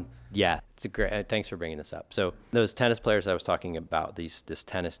everyone. Yeah, it's a great. Thanks for bringing this up. So those tennis players I was talking about, this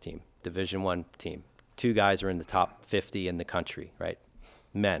tennis team, Division I team, 2 guys are in the top 50 in the country, right?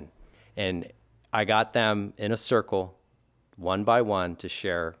 Men. And I got them in a circle, one by one, to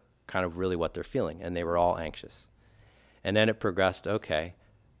share kind of really what they're feeling. And they were all anxious. And then it progressed, okay,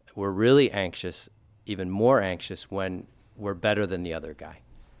 we're really anxious, even more anxious when we're better than the other guy,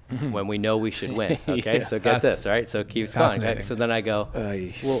 when we know we should win. Okay, Yeah, so get this, right? So it keeps going. Okay? So then I go,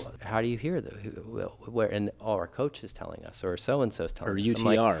 Ay. well, how do you hear where? And our coach is telling us, or so-and-so's telling Or us. UTR.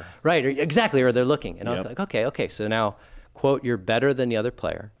 I'm like, right, exactly, or they're looking. And I'm Yep. like, okay, so now, quote, you're better than the other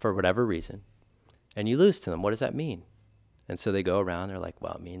player for whatever reason, and you lose to them. What does that mean? And so they go around, they're like,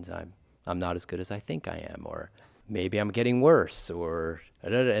 well, it means I'm not as good as I think I am, or maybe I'm getting worse, or,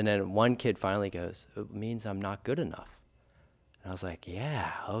 and then one kid finally goes, it means I'm not good enough. And I was like,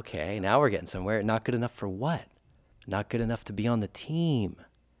 yeah, okay, now we're getting somewhere. Not good enough for what? Not good enough to be on the team.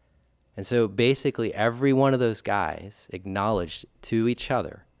 And so basically every one of those guys acknowledged to each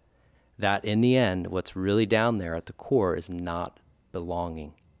other that in the end, what's really down there at the core is not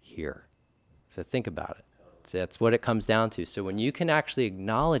belonging here. So think about it. So that's what it comes down to. So when you can actually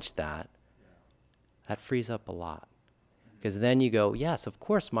acknowledge that, that frees up a lot. Because then you go, yes, of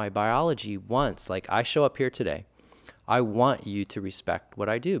course, my biology wants, like I show up here today, I want you to respect what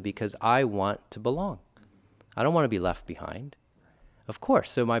I do because I want to belong. I don't want to be left behind. Of course,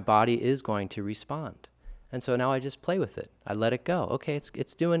 so my body is going to respond. And so now I just play with it. I let it go. Okay,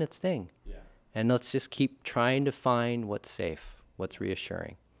 it's doing its thing. Yeah. And let's just keep trying to find what's safe, what's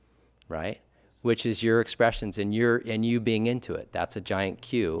reassuring, right? Which is your expressions and you being into it. That's a giant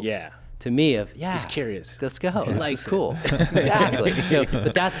cue. Yeah. To me of, yeah, He's curious. let's go. Like, cool. Exactly. So,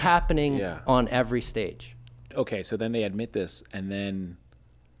 but that's happening on every stage. Okay, so then they admit this, and then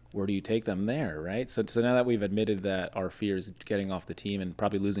where do you take them there, right? So now that we've admitted that our fear is getting off the team and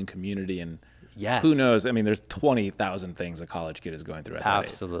probably losing community, and who knows? I mean, there's 20,000 things a college kid is going through at that age.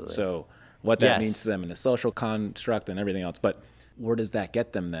 Absolutely. So what that means to them in a social construct and everything else, but where does that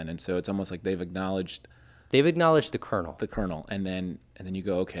get them then? And so it's almost like they've acknowledged the kernel. The kernel, and then you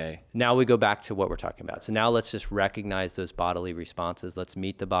go, okay. Now we go back to what we're talking about. So now let's just recognize those bodily responses. Let's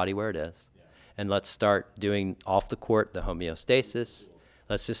meet the body where it is. And let's start doing off the court, the homeostasis.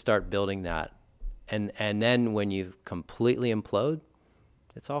 Let's just start building that. And then when you completely implode,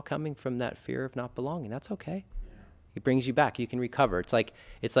 it's all coming from that fear of not belonging. That's okay. It brings you back. You can recover. It's like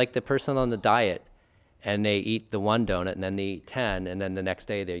the person on the diet and they eat the 1 donut and then they eat 10 and then the next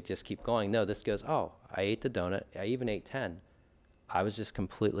day they just keep going. No, this goes, oh, I ate the donut. I even ate 10. I was just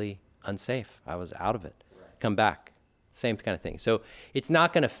completely unsafe. I was out of it. Come back. Same kind of thing. So it's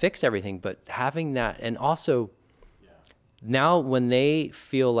not going to fix everything, but having that, and also now when they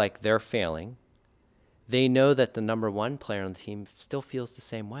feel like they're failing, they know that the number 1 player on the team still feels the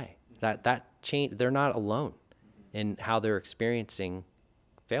same way. That change, they're not alone in how they're experiencing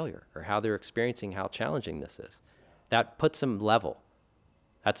failure or how they're experiencing how challenging this is. That puts them level.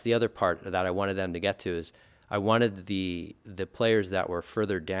 That's the other part that I wanted them to get to is I wanted the players that were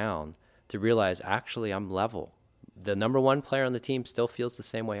further down to realize actually I'm level. The number 1 player on the team still feels the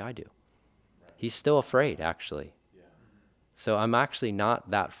same way I do. He's still afraid, actually. So I'm actually not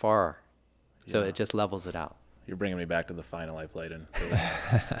that far. So it just levels it out. You're bringing me back to the final I played in.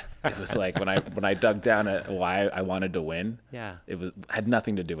 It was like when I dug down at why I wanted to win. Yeah. It had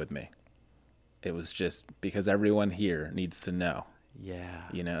nothing to do with me. It was just because everyone here needs to know. Yeah.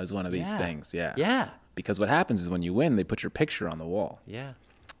 You know, it was one of these things. Yeah. Yeah. Because what happens is when you win, they put your picture on the wall. Yeah.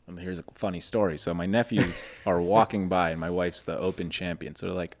 And here's a funny story. So my nephews are walking by, and my wife's the Open champion. So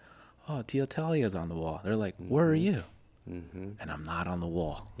they're like, "Oh, Teotalia's on the wall." They're like, "Where are you?" And I'm not on the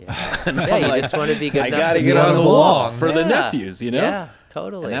wall. Yeah. You just want to be good. I enough gotta to get be on the wall for the nephews, you know. Yeah,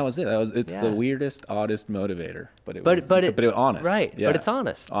 totally. And that was it. It's the weirdest, oddest motivator, but it was honest. Right. Yeah. But it's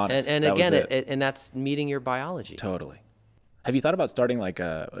honest. Honest. And that again, was and that's meeting your biology. Totally. Have you thought about starting like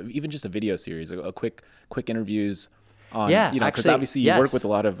even just a video series, a quick interviews on, because actually, obviously you work with a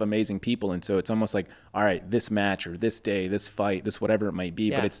lot of amazing people. And so it's almost like, all right, this match or this day, this fight, this whatever it might be,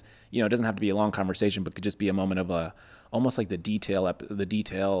 but it's, it doesn't have to be a long conversation, but could just be a moment of almost like the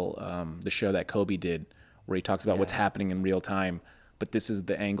show that Kobe did where he talks about what's happening in real time. But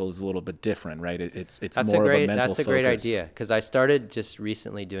the angle is a little bit different, right? It's more of a mental focus. That's a great idea. Cause I started just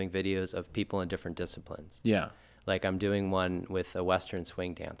recently doing videos of people in different disciplines. Yeah. Like I'm doing one with a Western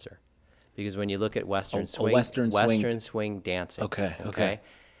swing dancer. Because when you look at Western swing dancing. Okay.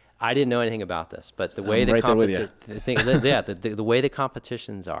 I didn't know anything about this, but the way the way the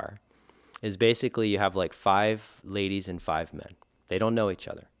competitions are is basically you have like 5 ladies and 5 men. They don't know each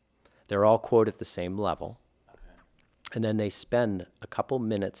other. They're all quote at the same level. And then they spend a couple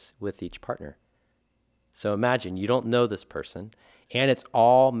minutes with each partner. So imagine you don't know this person, and it's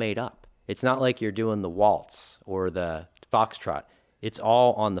all made up. It's not like you're doing the waltz or the foxtrot. It's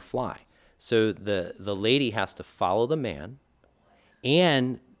all on the fly. So the lady has to follow the man,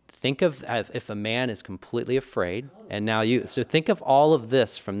 and think of if a man is completely afraid, and now so think of all of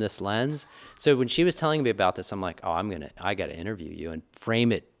this from this lens. So when she was telling me about this, I'm like, oh, I got to interview you and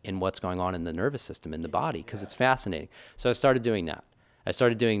frame it in what's going on in the nervous system, in the body, because it's fascinating. So I started doing that. I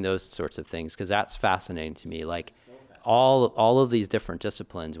started doing those sorts of things because that's fascinating to me. Like all of these different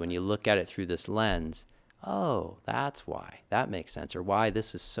disciplines, when you look at it through this lens, oh, that's why. That makes sense, or why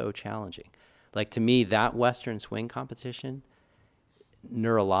this is so challenging. Like to me, that Western swing competition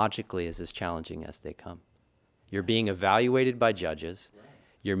neurologically is as challenging as they come. You're being evaluated by judges.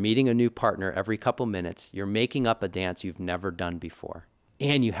 You're meeting a new partner every couple minutes. You're making up a dance you've never done before.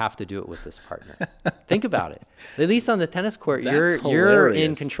 And you have to do it with this partner. Think about it. At least on the tennis court, you're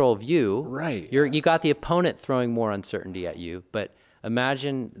in control of you. Right. You got the opponent throwing more uncertainty at you. But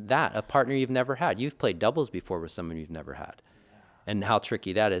imagine that, a partner you've never had. You've played doubles before with someone you've never had. And how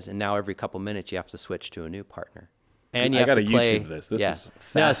tricky that is. And now every couple minutes you have to switch to a new partner. And you have to play. YouTube this. This is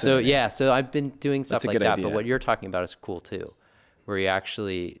fascinating. So I've been doing stuff like that. Idea. But what you're talking about is cool too, where you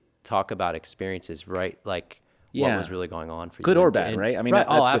actually talk about experiences, right? Like what was really going on for you. Good or bad, right? I mean, that's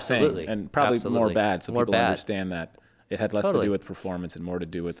the absolutely. thing. And probably more bad, so people understand that it had less to do with performance and more to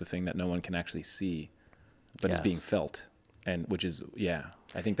do with the thing that no one can actually see, but is being felt, and which is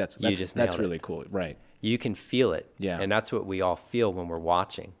I think that's really cool, right? You can feel it, and that's what we all feel when we're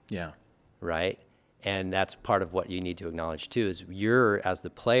watching, right? And that's part of what you need to acknowledge too, is as the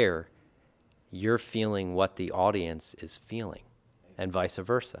player, you're feeling what the audience is feeling, and vice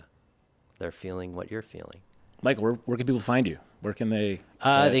versa. They're feeling what you're feeling. Mike, where can people find you? Where can they?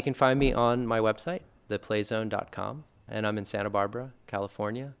 They can find me on my website, theplayzone.com, and I'm in Santa Barbara,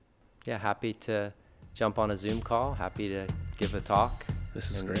 California. Yeah, happy to jump on a Zoom call. Happy to give a talk.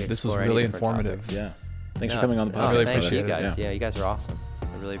 This is great. This was really informative. Topics. Yeah. Thanks for coming on the podcast. I really appreciate you guys. Yeah, you guys are awesome.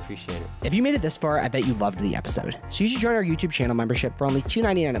 I really appreciate it. If you made it this far, I bet you loved the episode. So you should join our YouTube channel membership for only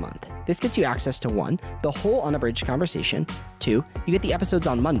 $2.99 a month. This gets you access to 1, the whole unabridged conversation. 2, you get the episodes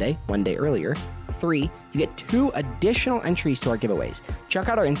on Monday, 1 day earlier. 3, you get 2 additional entries to our giveaways. Check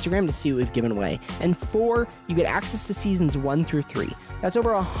out our Instagram to see what we've given away. And 4, you get access to seasons 1 through 3. That's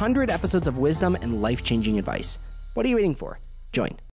over 100 episodes of wisdom and life-changing advice. What are you waiting for? Join.